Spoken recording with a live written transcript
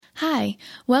Hi,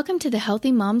 welcome to the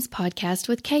Healthy Moms Podcast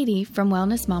with Katie from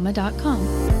wellnessmama.com.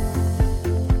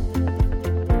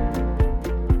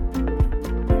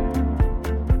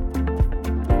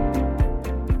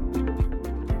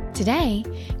 Today,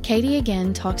 Katie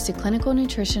again talks to clinical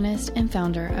nutritionist and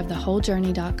founder of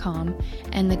thewholejourney.com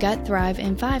and the Gut Thrive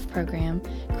in 5 program,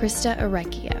 Christa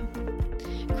Orecchio.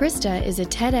 Christa is a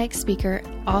TEDx speaker,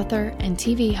 author, and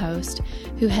TV host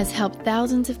who has helped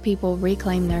thousands of people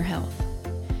reclaim their health.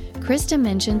 Christa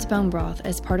mentions bone broth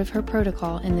as part of her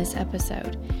protocol in this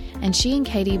episode, and she and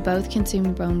Katie both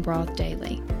consume bone broth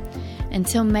daily.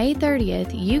 Until May 30th,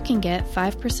 you can get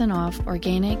 5% off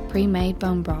organic pre-made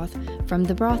bone broth from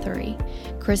The Brothery,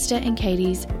 Christa and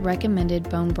Katie's recommended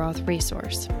bone broth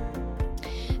resource.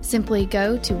 Simply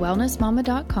go to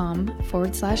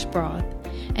wellnessmama.com/broth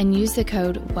and use the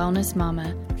code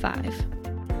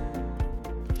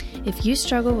WellnessMama5. If you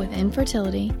struggle with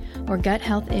infertility or gut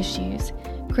health issues,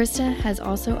 Christa has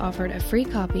also offered a free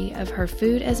copy of her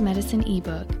Food as Medicine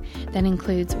ebook that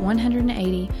includes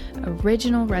 180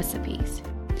 original recipes.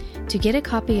 To get a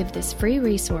copy of this free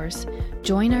resource,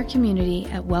 join our community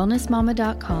at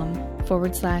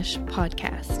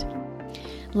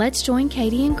wellnessmama.com/podcast. Let's join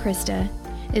Katie and Christa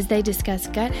as they discuss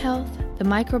gut health, the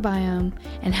microbiome,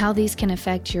 and how these can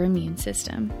affect your immune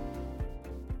system.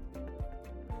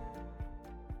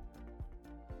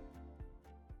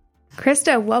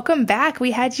 Christa, welcome back.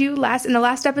 We had you in the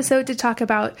last episode to talk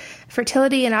about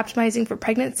fertility and optimizing for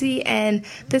pregnancy, and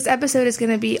this episode is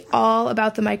going to be all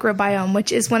about the microbiome,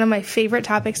 which is one of my favorite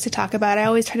topics to talk about. I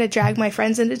always try to drag my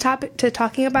friends into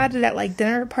talking about it at like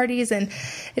dinner parties, and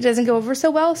it doesn't go over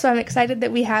so well, so I'm excited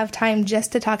that we have time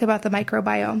just to talk about the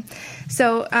microbiome.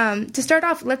 So to start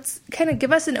off, let's kind of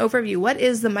give us an overview. What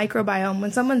is the microbiome?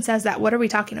 When someone says that, what are we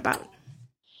talking about?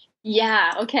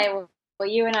 Yeah, okay, well,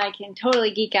 you and I can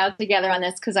totally geek out together on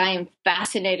this because I am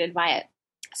fascinated by it.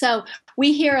 So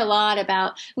we hear a lot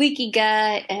about leaky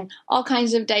gut and all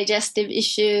kinds of digestive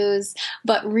issues,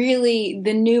 but really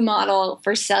the new model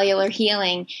for cellular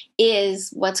healing is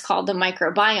what's called the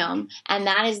microbiome, and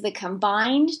that is the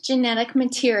combined genetic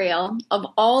material of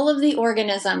all of the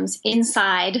organisms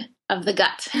inside of the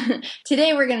gut.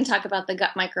 Today we're going to talk about the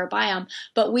gut microbiome,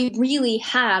 but we really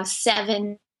have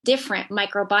 7 different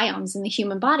microbiomes in the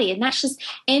human body. And that's just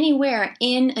anywhere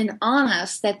in and on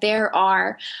us that there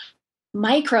are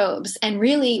microbes. And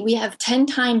really, we have 10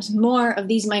 times more of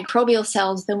these microbial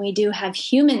cells than we do have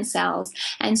human cells.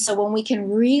 And so when we can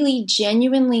really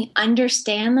genuinely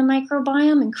understand the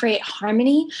microbiome and create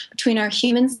harmony between our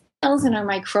human cells and our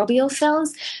microbial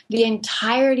cells, the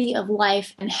entirety of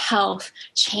life and health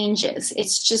changes.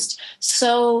 It's just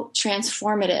so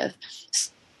transformative.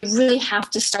 You really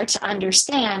have to start to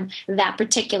understand that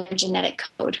particular genetic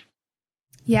code.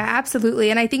 Yeah, absolutely.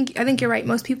 And I think you're right.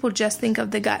 Most people just think of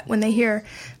the gut when they hear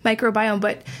microbiome,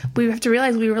 but we have to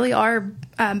realize we really are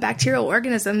bacterial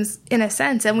organisms in a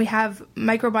sense, and we have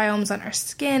microbiomes on our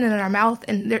skin and in our mouth,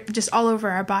 and they're just all over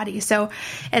our body. So,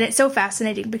 and it's so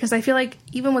fascinating because I feel like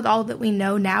even with all that we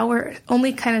know now, we're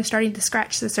only kind of starting to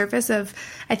scratch the surface of,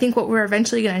 I think, what we're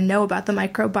eventually going to know about the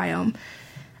microbiome.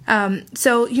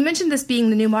 So you mentioned this being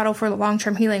the new model for the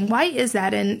long-term healing. Why is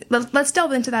that? And let's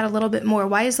delve into that a little bit more.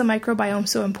 Why is the microbiome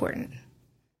so important?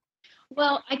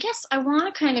 Well, I guess I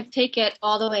want to kind of take it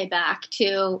all the way back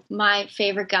to my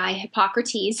favorite guy,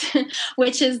 Hippocrates,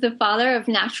 which is the father of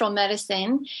natural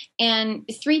medicine. And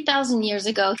 3,000 years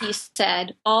ago, he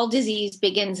said, all disease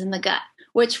begins in the gut,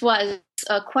 which was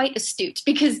quite astute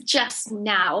because just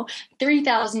now,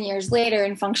 3,000 years later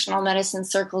in functional medicine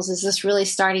circles, is this really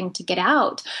starting to get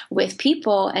out with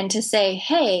people and to say,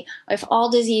 hey, if all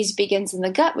disease begins in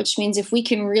the gut, which means if we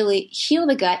can really heal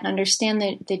the gut and understand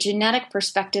the genetic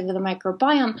perspective of the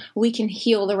microbiome, we can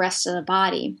heal the rest of the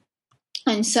body.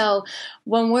 And so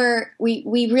when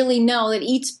we really know that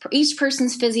each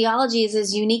person's physiology is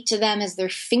as unique to them as their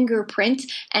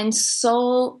fingerprint, and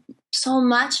so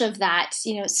much of that,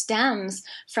 stems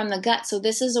from the gut. So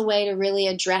this is a way to really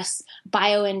address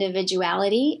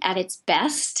bioindividuality at its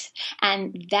best.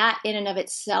 And that in and of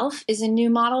itself is a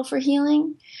new model for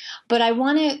healing. But I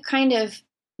want to kind of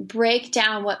break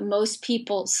down what most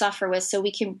people suffer with so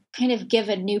we can kind of give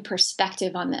a new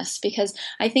perspective on this, because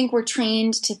I think we're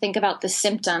trained to think about the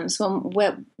symptoms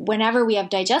whenever we have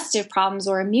digestive problems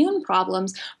or immune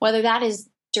problems, whether that is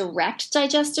direct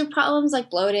digestive problems like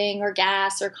bloating or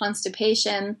gas or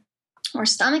constipation or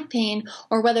stomach pain,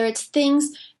 or whether it's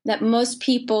things that most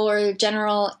people or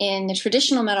general in the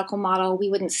traditional medical model we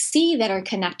wouldn't see that are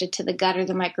connected to the gut or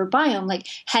the microbiome, like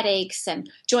headaches and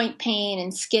joint pain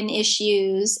and skin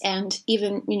issues and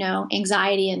even,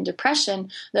 anxiety and depression.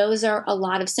 Those are a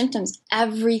lot of symptoms.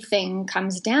 Everything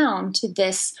comes down to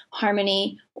this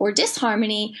harmony or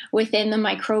disharmony within the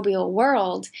microbial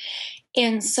world.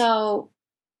 And so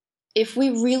if we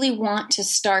really want to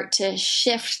start to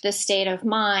shift the state of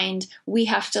mind, we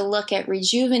have to look at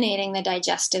rejuvenating the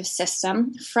digestive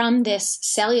system from this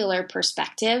cellular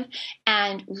perspective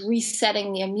and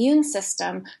resetting the immune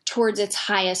system towards its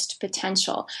highest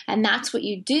potential. And that's what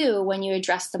you do when you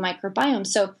address the microbiome.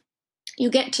 So you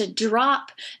get to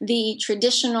drop the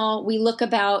traditional, we look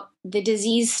about the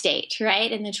disease state,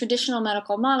 right? In the traditional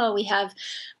medical model, we have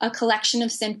a collection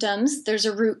of symptoms. There's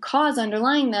a root cause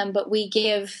underlying them, but we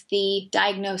give the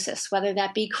diagnosis, whether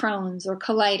that be Crohn's or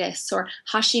colitis or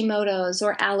Hashimoto's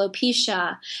or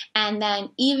alopecia. And then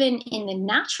even in the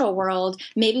natural world,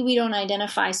 maybe we don't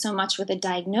identify so much with a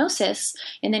diagnosis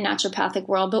in the naturopathic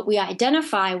world, but we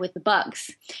identify with the bugs.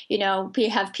 We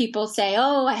have people say,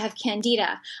 oh, I have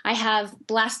candida. I have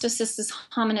blastocystis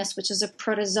hominis, which is a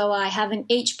protozoa. I have an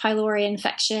H. pylori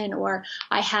infection, or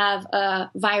I have a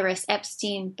virus,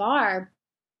 Epstein-Barr,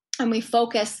 and we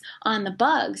focus on the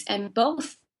bugs. And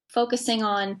both focusing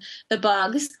on the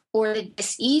bugs or the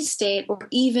disease state or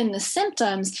even the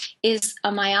symptoms is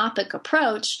a myopic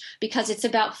approach, because it's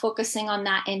about focusing on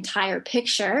that entire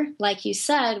picture, like you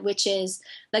said, which is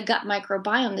the gut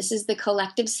microbiome. This is the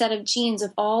collective set of genes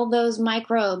of all those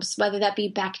microbes, whether that be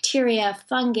bacteria,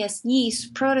 fungus,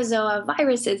 yeast, protozoa,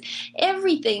 viruses,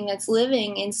 everything that's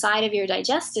living inside of your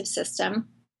digestive system.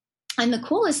 And the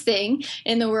coolest thing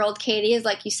in the world, Katie, is,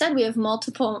 like you said, we have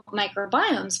multiple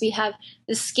microbiomes. We have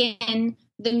the skin,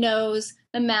 the nose,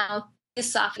 the mouth, the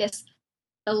esophagus,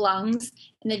 the lungs,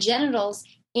 and the genitals,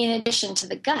 in addition to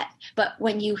the gut. But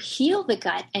when you heal the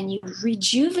gut and you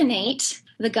rejuvenate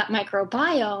the gut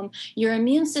microbiome, your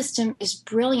immune system is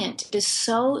brilliant. It is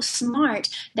so smart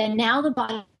that now the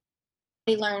body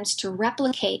learns to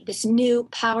replicate this new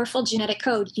powerful genetic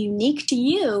code unique to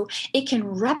you. It can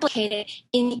replicate it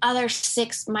in the other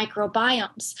 6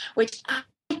 microbiomes, which I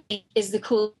think is the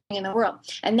coolest thing in the world.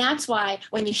 And that's why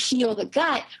when you heal the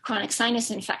gut, chronic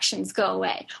sinus infections go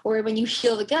away. Or when you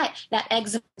heal the gut, that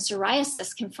eczema and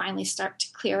psoriasis can finally start to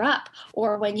clear up.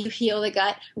 Or when you heal the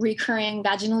gut, recurring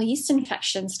vaginal yeast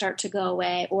infections start to go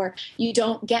away. Or you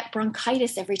don't get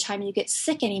bronchitis every time you get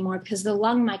sick anymore, because the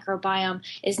lung microbiome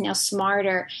is now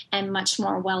smarter and much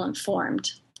more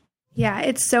well-informed. Yeah,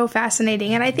 it's so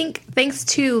fascinating. And I think thanks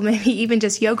to maybe even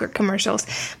just yogurt commercials,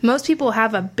 most people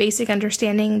have a basic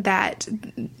understanding that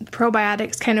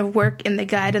probiotics kind of work in the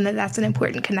gut and that that's an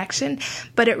important connection.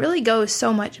 But it really goes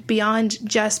so much beyond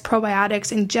just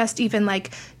probiotics and just even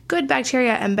like good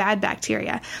bacteria and bad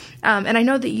bacteria. And I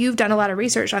know that you've done a lot of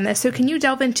research on this. So can you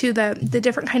delve into the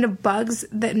different kind of bugs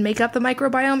that make up the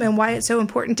microbiome and why it's so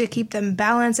important to keep them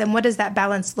balanced, and what does that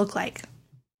balance look like?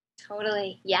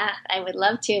 Totally. Yeah, I would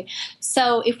love to.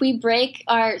 So if we break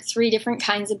our 3 different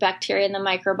kinds of bacteria in the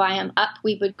microbiome up,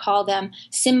 we would call them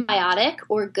symbiotic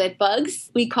or good bugs.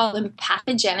 We call them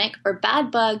pathogenic or bad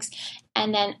bugs.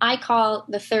 And then I call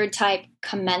the third type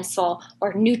commensal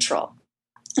or neutral.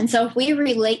 And so if we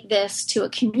relate this to a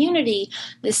community,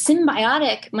 the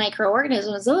symbiotic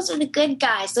microorganisms, those are the good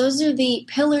guys. Those are the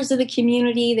pillars of the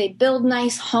community. They build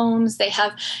nice homes. They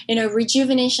have,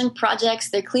 rejuvenation projects.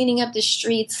 They're cleaning up the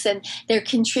streets, and they're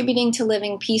contributing to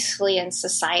living peacefully in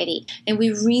society. And we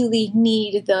really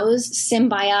need those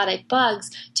symbiotic bugs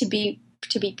to be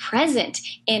present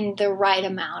in the right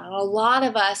amount. And a lot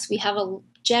of us, we have a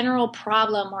general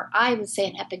problem, or I would say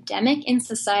an epidemic in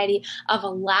society, of a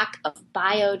lack of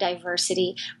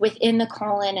biodiversity within the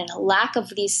colon and a lack of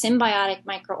these symbiotic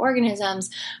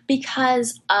microorganisms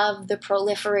because of the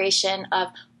proliferation of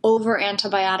over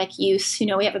antibiotic use.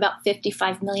 We have about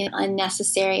 55 million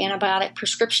unnecessary antibiotic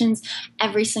prescriptions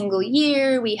every single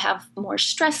year. We have more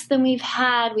stress than we've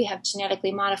had. We have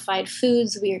genetically modified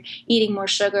foods. We're eating more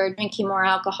sugar, drinking more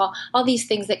alcohol, all these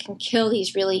things that can kill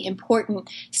these really important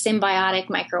symbiotic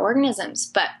microorganisms.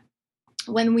 But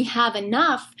when we have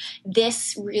enough,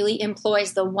 this really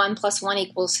employs the 1 +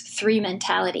 1 = 3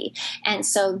 mentality. And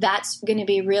so that's going to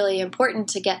be really important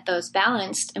to get those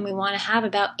balanced. And we want to have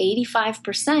about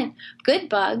 85% good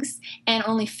bugs and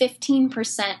only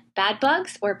 15% bad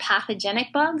bugs or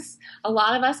pathogenic bugs. A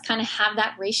lot of us kind of have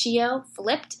that ratio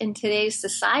flipped in today's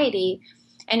society.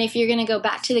 And if you're going to go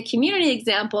back to the community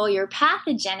example, your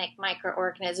pathogenic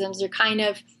microorganisms are kind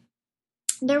of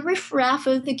the riffraff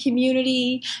of the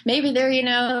community. Maybe they're,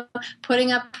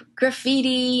 putting up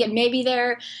graffiti, and maybe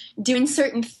they're doing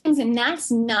certain things. And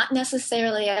that's not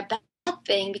necessarily a bad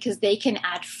thing, because they can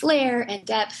add flair and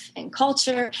depth and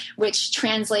culture, which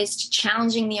translates to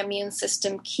challenging the immune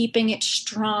system, keeping it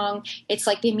strong. It's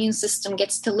like the immune system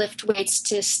gets to lift weights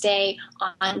to stay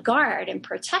on guard and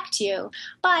protect you.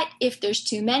 But if there's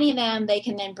too many of them, they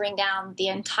can then bring down the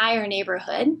entire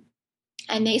neighborhood,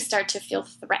 and they start to feel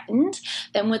threatened.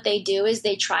 Then what they do is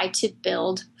they try to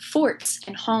build forts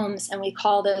and homes, and we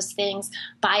call those things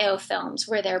biofilms,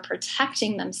 where they're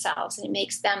protecting themselves, and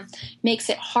it makes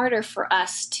it harder for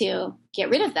us to get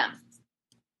rid of them.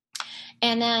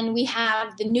 And then we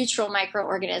have the neutral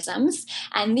microorganisms,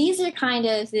 and these are kind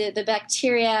of the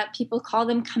bacteria. People call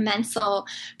them commensal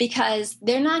because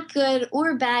they're not good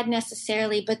or bad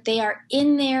necessarily, but they are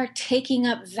in there taking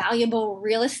up valuable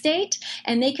real estate,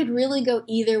 and they could really go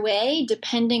either way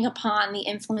depending upon the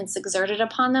influence exerted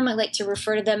upon them. I like to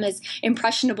refer to them as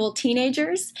impressionable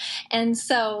teenagers. And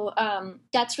so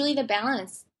that's really the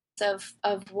balance of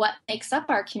what makes up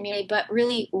our community, but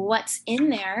really what's in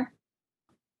there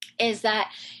is that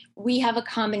we have a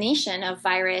combination of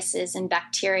viruses and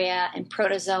bacteria and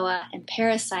protozoa and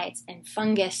parasites and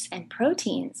fungus and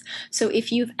proteins. So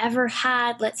if you've ever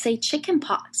had, let's say,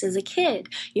 chickenpox as a kid,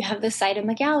 you have the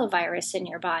cytomegalovirus in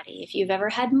your body. If you've ever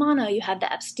had mono, you have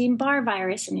the Epstein-Barr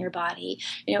virus in your body.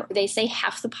 They say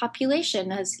half the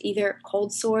population has either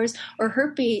cold sores or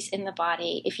herpes in the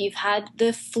body. If you've had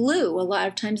the flu, a lot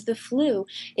of times the flu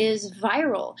is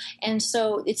viral. And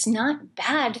so it's not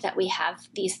bad that we have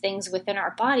these things within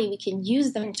our body. We can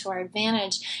use them to our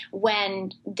advantage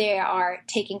when they are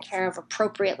taken care of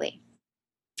appropriately.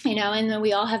 And then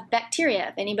we all have bacteria.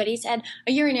 If anybody's had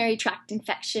a urinary tract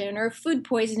infection or food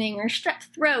poisoning or strep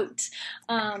throat,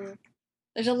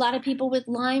 there's a lot of people with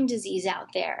Lyme disease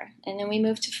out there. And then we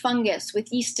move to fungus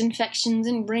with yeast infections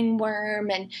and ringworm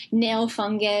and nail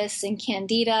fungus and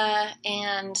candida.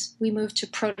 And we move to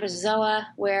protozoa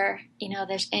where,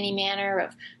 there's any manner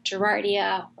of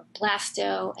Giardia or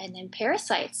blasto, and then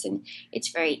parasites. And it's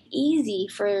very easy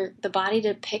for the body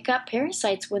to pick up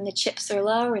parasites when the chips are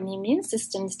low and the immune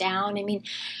system's down.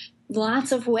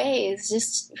 Lots of ways,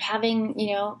 just having,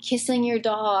 kissing your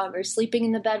dog or sleeping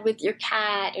in the bed with your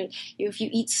cat. Or if you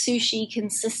eat sushi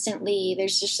consistently,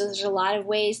 there's a lot of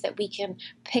ways that we can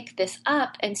pick this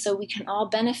up. And so we can all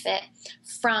benefit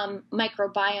from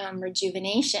microbiome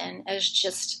rejuvenation as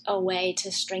just a way to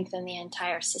strengthen the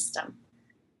entire system.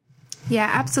 Yeah,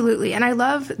 absolutely. And I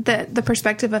love the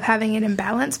perspective of having it in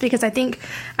balance, because I think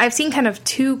I've seen kind of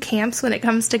two camps when it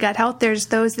comes to gut health. There's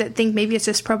those that think maybe it's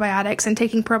just probiotics and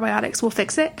taking probiotics will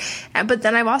fix it. But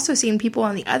then I've also seen people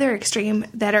on the other extreme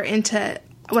that are into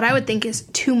what I would think is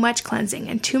too much cleansing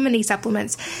and too many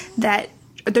supplements, that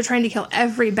they're trying to kill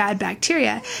every bad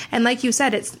bacteria. And like you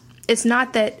said, it's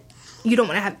not that you don't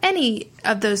want to have any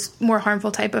of those more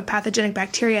harmful type of pathogenic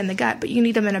bacteria in the gut, but you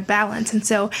need them in a balance. And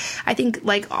so I think,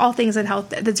 like all things in health,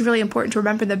 that's really important to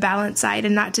remember the balance side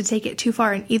and not to take it too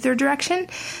far in either direction.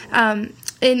 And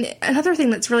another thing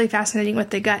that's really fascinating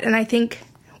with the gut, and I think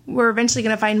we're eventually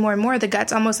going to find more and more, the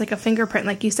gut's almost like a fingerprint,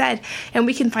 like you said, and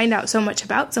we can find out so much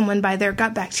about someone by their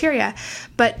gut bacteria.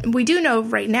 But we do know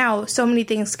right now so many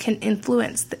things can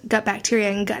influence the gut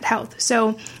bacteria and gut health.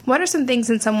 So what are some things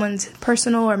in someone's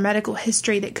personal or medical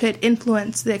history that could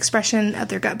influence the expression of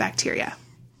their gut bacteria?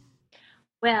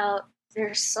 Well,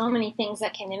 there's so many things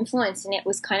that can influence, and it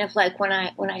was kind of like when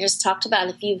I just talked about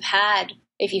if you've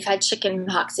had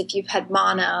chickenpox, if you've had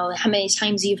mono, how many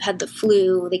times you've had the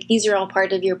flu, like these are all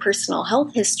part of your personal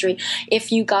health history.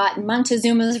 If you got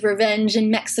Montezuma's revenge in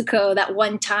Mexico that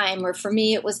one time, or for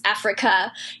me it was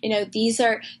Africa, these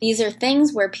are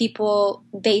things where people,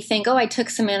 they think, oh, I took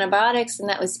some antibiotics and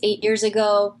that was 8 years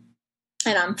ago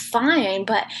and I'm fine,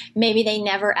 but maybe they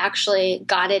never actually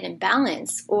got it in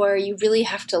balance. Or you really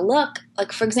have to look,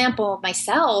 like for example,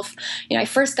 myself, I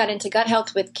first got into gut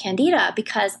health with Candida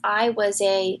because I was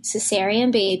a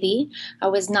cesarean baby. I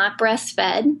was not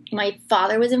breastfed. My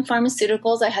father was in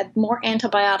pharmaceuticals. I had more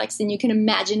antibiotics than you can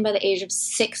imagine. By the age of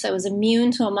 6, I was immune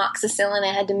to amoxicillin.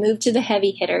 I had to move to the heavy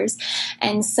hitters.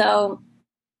 And so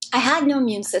I had no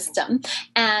immune system.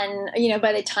 And,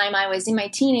 by the time I was in my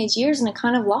teenage years, and I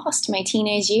kind of lost my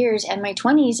teenage years and my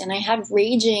 20s, and I had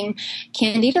raging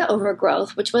candida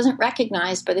overgrowth, which wasn't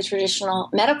recognized by the traditional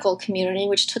medical community,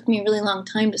 which took me a really long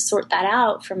time to sort that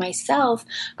out for myself,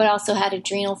 but also had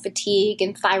adrenal fatigue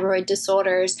and thyroid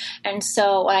disorders. And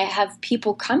so I have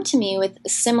people come to me with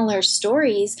similar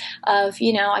stories of,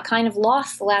 I kind of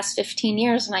lost the last 15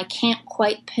 years and I can't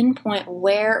quite pinpoint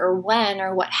where or when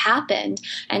or what happened.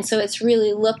 And so it's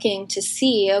really looking to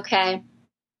see, okay,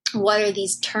 what are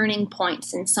these turning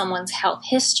points in someone's health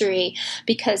history,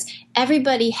 because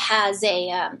everybody has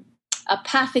a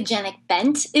pathogenic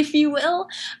bent, if you will,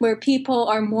 where people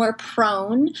are more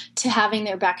prone to having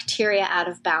their bacteria out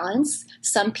of balance.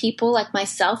 Some people, like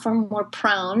myself, are more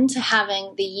prone to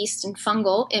having the yeast and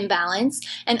fungal imbalance,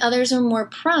 and others are more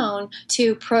prone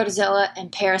to protozoa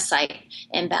and parasite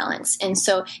imbalance. And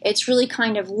so it's really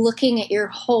kind of looking at your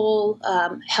whole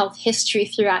health history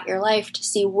throughout your life to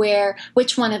see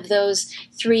which one of those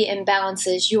three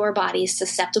imbalances your body is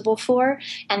susceptible for,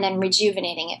 and then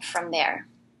rejuvenating it from there.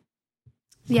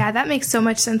 Yeah, that makes so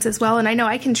much sense as well. And I know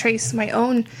I can trace my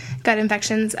own gut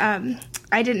infections. I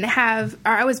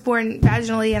was born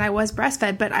vaginally and I was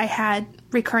breastfed, but I had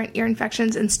recurrent ear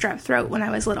infections and strep throat when I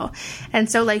was little. And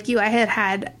so like you, I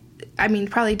had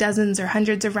probably dozens or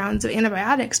hundreds of rounds of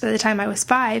antibiotics by the time I was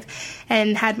 5,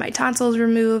 and had my tonsils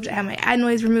removed, I had my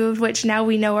adenoids removed, which now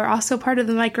we know are also part of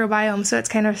the microbiome. So it's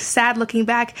kind of sad looking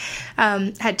back.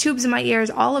 Had tubes in my ears,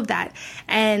 all of that.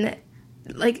 And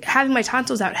like having my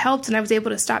tonsils out helped, and I was able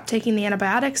to stop taking the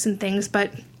antibiotics and things,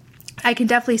 but I can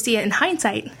definitely see it in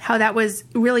hindsight how that was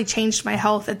really changed my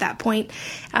health at that point.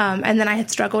 And then I had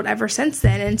struggled ever since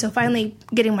then. And so finally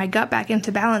getting my gut back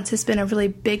into balance has been a really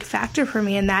big factor for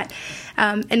me in that.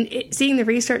 Seeing the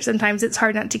research, sometimes it's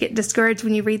hard not to get discouraged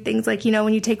when you read things like,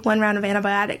 when you take one round of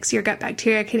antibiotics, your gut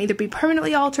bacteria can either be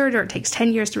permanently altered or it takes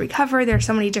 10 years to recover. There are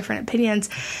so many different opinions.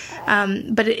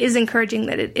 But it is encouraging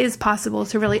that it is possible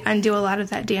to really undo a lot of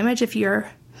that damage if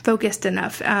you're focused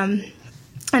enough.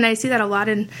 And I see that a lot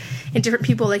in different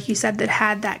people, like you said, that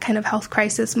had that kind of health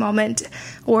crisis moment,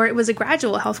 or it was a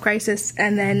gradual health crisis,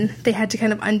 and then they had to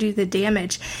kind of undo the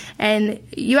damage. And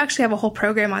you actually have a whole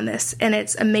program on this, and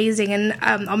it's amazing. And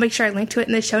I'll make sure I link to it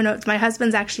in the show notes. My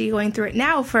husband's actually going through it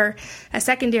now for a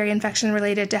secondary infection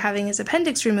related to having his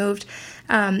appendix removed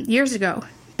years ago.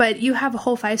 But you have a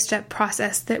whole 5-step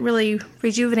process that really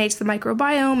rejuvenates the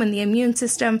microbiome and the immune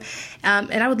system.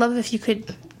 And I would love if you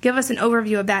could give us an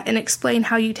overview of that and explain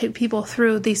how you take people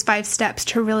through these 5 steps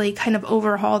to really kind of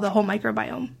overhaul the whole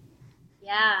microbiome.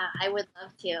 Yeah, I would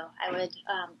love to.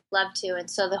 Love to. And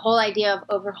so the whole idea of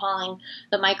overhauling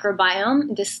the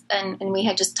microbiome, and we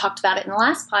had just talked about it in the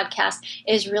last podcast,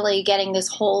 is really getting this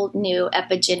whole new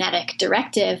epigenetic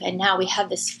directive. And now we have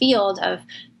this field of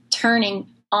turning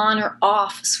on or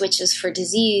off switches for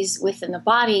disease within the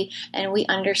body. And we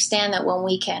understand that when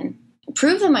we can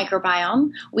improve the microbiome,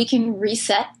 we can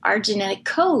reset our genetic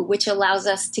code, which allows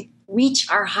us to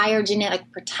reach our higher genetic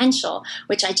potential,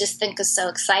 which I just think is so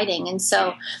exciting. And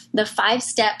so the 5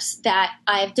 steps that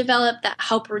I've developed that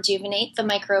help rejuvenate the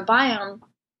microbiome,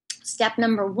 step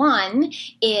number 1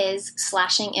 is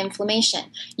slashing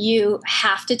inflammation. You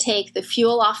have to take the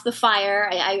fuel off the fire.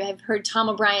 I have heard Tom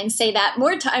O'Brien say that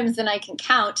more times than I can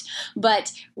count,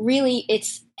 but really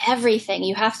it's everything.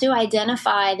 You have to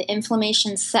identify the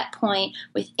inflammation set point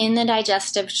within the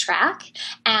digestive tract,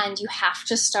 and you have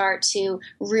to start to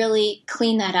really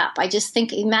clean that up. I just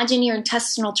think, imagine your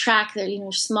intestinal tract,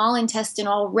 your small intestine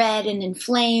all red and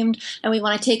inflamed, and we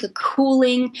want to take a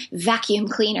cooling vacuum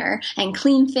cleaner and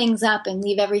clean things up and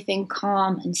leave everything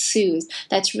calm and soothed.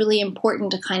 That's really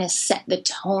important to kind of set the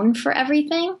tone for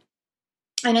everything.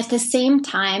 And at the same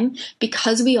time,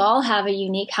 because we all have a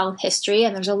unique health history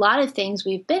and there's a lot of things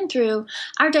we've been through,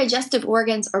 our digestive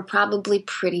organs are probably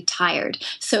pretty tired.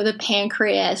 So the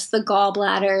pancreas, the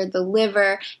gallbladder, the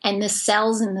liver, and the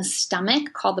cells in the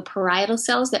stomach called the parietal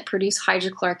cells that produce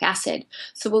hydrochloric acid.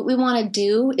 So what we want to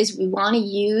do is we want to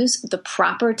use the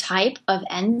proper type of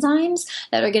enzymes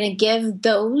that are going to give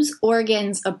those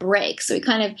organs a break. So we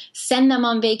kind of send them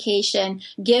on vacation,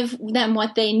 give them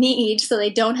what they need so they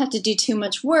don't have to do too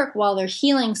much work while they're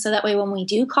healing, so that way when we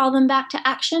do call them back to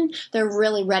action, they're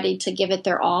really ready to give it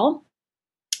their all.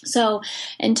 So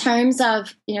in terms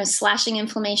of, slashing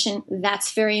inflammation,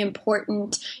 that's very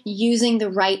important. Using the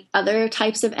right other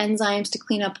types of enzymes to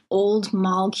clean up old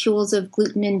molecules of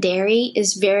gluten and dairy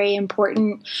is very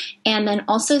important. And then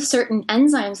also certain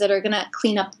enzymes that are going to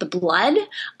clean up the blood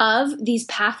of these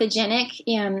pathogenic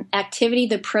activity,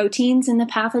 the proteins in the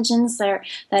pathogens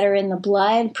that are in the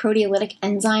blood. Proteolytic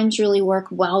enzymes really work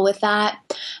well with that.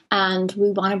 And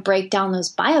we want to break down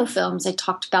those biofilms I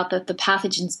talked about that the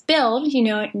pathogens build,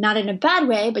 not in a bad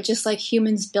way, but just like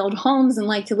humans build homes and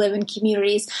like to live in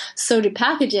communities, so do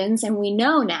pathogens. And we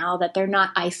know now that they're not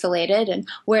isolated, and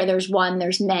where there's one,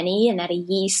 there's many, and that a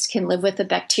yeast can live with the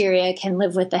bacteria, can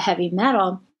live with the heavy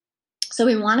metal. So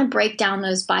we want to break down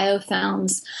those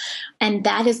biofilms, and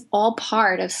that is all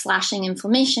part of slashing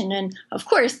inflammation. And of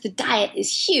course, the diet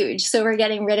is huge. So we're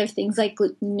getting rid of things like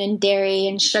gluten and dairy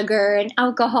and sugar and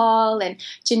alcohol and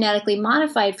genetically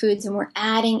modified foods. And we're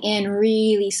adding in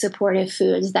really supportive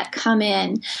foods that come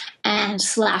in and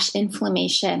slash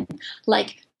inflammation,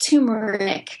 like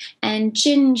turmeric and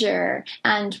ginger,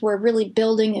 and we're really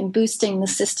building and boosting the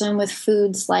system with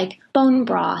foods like bone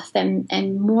broth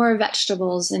and more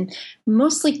vegetables and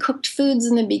mostly cooked foods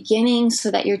in the beginning so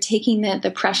that you're taking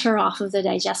the pressure off of the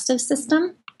digestive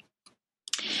system.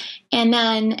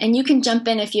 And you can jump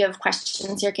in if you have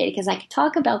questions here, Katie, because I could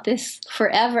talk about this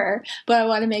forever, but I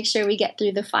want to make sure we get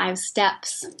through the 5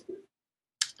 steps.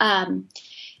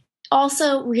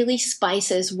 Also, really,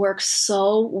 spices work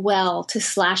so well to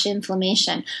slash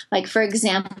inflammation. Like, for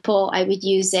example, I would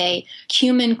use a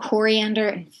cumin, coriander,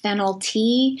 and fennel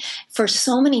tea for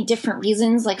so many different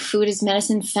reasons. Like, food is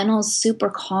medicine. Fennel is super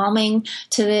calming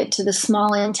to the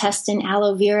small intestine.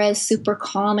 Aloe vera is super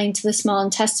calming to the small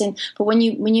intestine. But when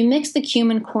you mix the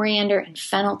cumin, coriander, and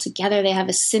fennel together, they have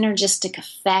a synergistic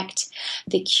effect.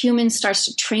 The cumin starts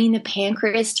to train the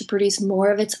pancreas to produce more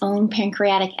of its own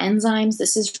pancreatic enzymes.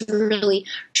 This is really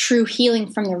true healing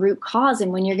from the root cause.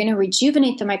 And when you're going to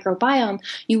rejuvenate the microbiome,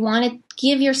 you want to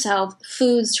give yourself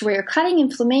foods to where you're cutting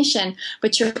inflammation,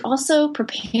 but you're also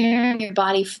preparing your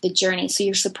body for the journey. So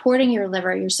you're supporting your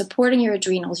liver, you're supporting your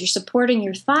adrenals, you're supporting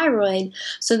your thyroid,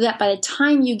 so that by the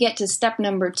time you get to step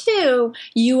number 2,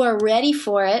 you are ready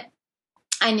for it.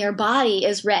 And your body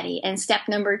is ready. And step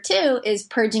number 2 is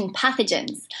purging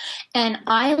pathogens. And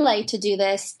I like to do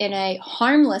this in a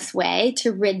harmless way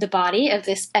to rid the body of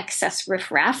this excess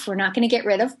riffraff. We're not going to get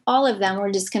rid of all of them.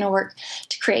 We're just going to work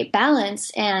to create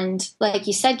balance. And like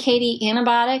you said, Katie,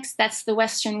 antibiotics, that's the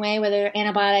Western way, whether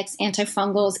antibiotics,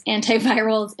 antifungals,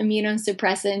 antivirals,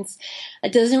 immunosuppressants.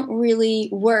 It doesn't really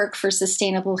work for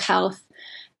sustainable health.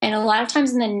 And a lot of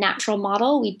times in the natural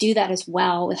model, we do that as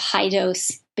well with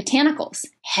high-dose botanicals,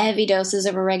 heavy doses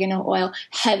of oregano oil,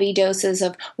 heavy doses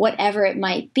of whatever it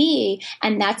might be.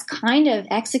 And that's kind of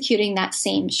executing that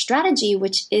same strategy,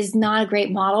 which is not a great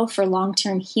model for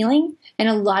long-term healing. And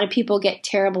a lot of people get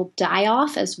terrible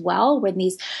die-off as well when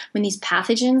these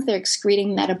pathogens, they're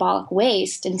excreting metabolic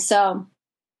waste. And so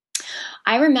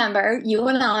I remember you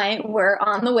and I were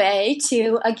on the way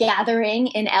to a gathering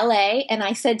in LA, and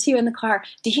I said to you in the car,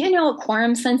 do you know what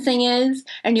quorum sensing is?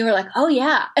 And you were like, oh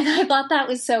yeah. And I thought that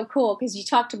was so cool because you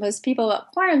talk to most people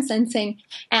about quorum sensing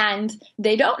and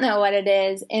they don't know what it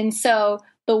is. And so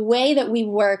the way that we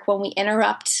work when we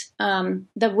interrupt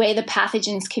the way the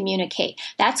pathogens communicate,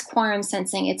 that's quorum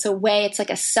sensing. It's like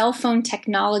a cell phone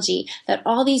technology that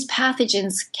all these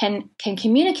pathogens can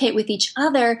communicate with each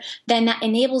other. Then that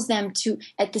enables them to,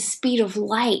 at the speed of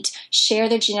light, share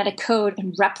their genetic code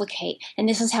and replicate. And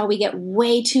this is how we get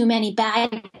way too many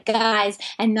bad guys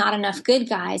and not enough good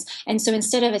guys. And so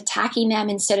instead of attacking them,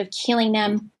 instead of killing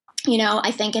them, I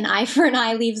think an eye for an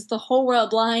eye leaves the whole world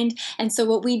blind. And so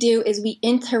what we do is we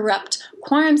interrupt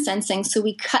quorum sensing. So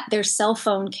we cut their cell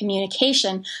phone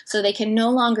communication so they can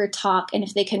no longer talk. And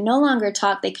if they can no longer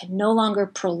talk, they can no longer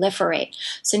proliferate.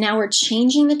 So now we're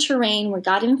changing the terrain. We've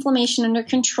got inflammation under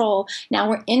control. Now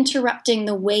we're interrupting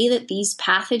the way that these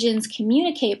pathogens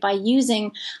communicate by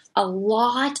using a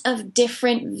lot of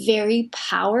different, very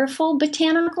powerful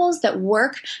botanicals that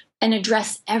work and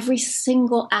address every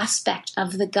single aspect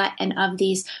of the gut and of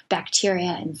these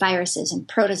bacteria and viruses and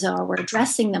protozoa. We're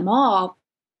addressing them all,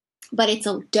 but it's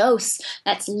a dose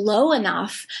that's low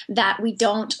enough that we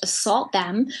don't assault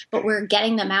them, but we're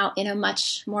getting them out in a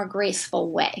much more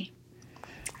graceful way.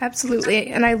 Absolutely.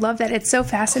 And I love that. It's so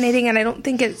fascinating, and I don't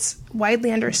think it's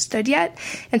widely understood yet.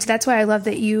 And so that's why I love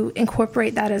that you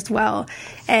incorporate that as well.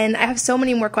 And I have so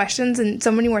many more questions and so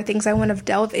many more things I want to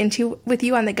delve into with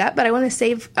you on the gut, but I want to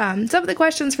save some of the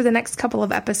questions for the next couple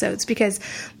of episodes, because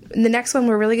in the next one,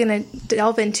 we're really going to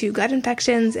delve into gut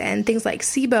infections and things like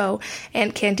SIBO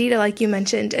and Candida, like you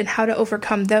mentioned, and how to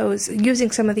overcome those using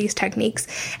some of these techniques.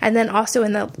 And then also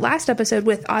in the last episode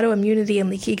with autoimmunity and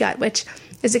leaky gut, which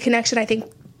is a connection I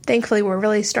think thankfully we're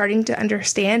really starting to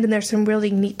understand, and there's some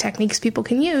really neat techniques people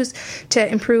can use to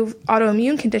improve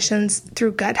autoimmune conditions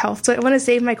through gut health. So I want to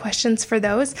save my questions for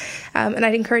those, and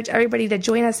I'd encourage everybody to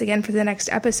join us again for the next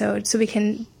episode so we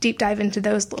can deep dive into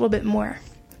those a little bit more.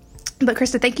 But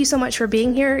Christa, thank you so much for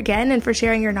being here again and for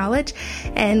sharing your knowledge,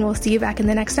 and we'll see you back in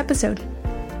the next episode.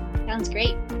 Sounds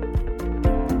great.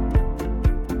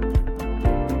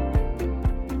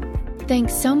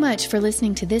 Thanks so much for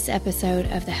listening to this episode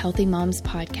of the Healthy Moms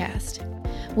Podcast.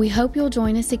 We hope you'll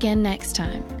join us again next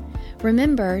time.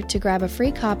 Remember to grab a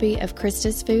free copy of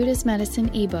Christa's Food as Medicine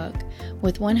ebook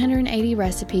with 180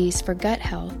 recipes for gut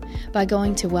health by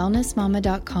going to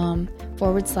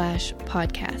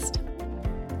wellnessmama.com/podcast.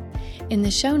 In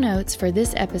the show notes for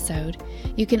this episode,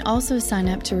 you can also sign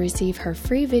up to receive her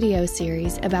free video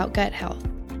series about gut health.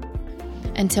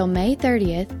 Until May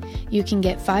 30th, you can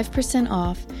get 5%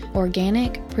 off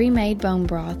organic pre-made bone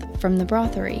broth from The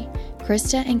Brothery,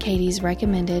 Christa and Katie's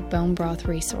recommended bone broth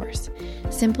resource,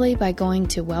 simply by going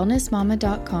to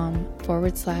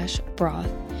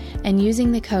wellnessmama.com/broth and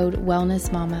using the code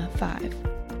WellnessMama5.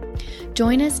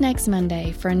 Join us next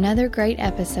Monday for another great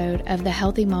episode of the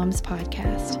Healthy Moms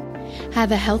Podcast.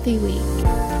 Have a healthy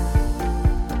week.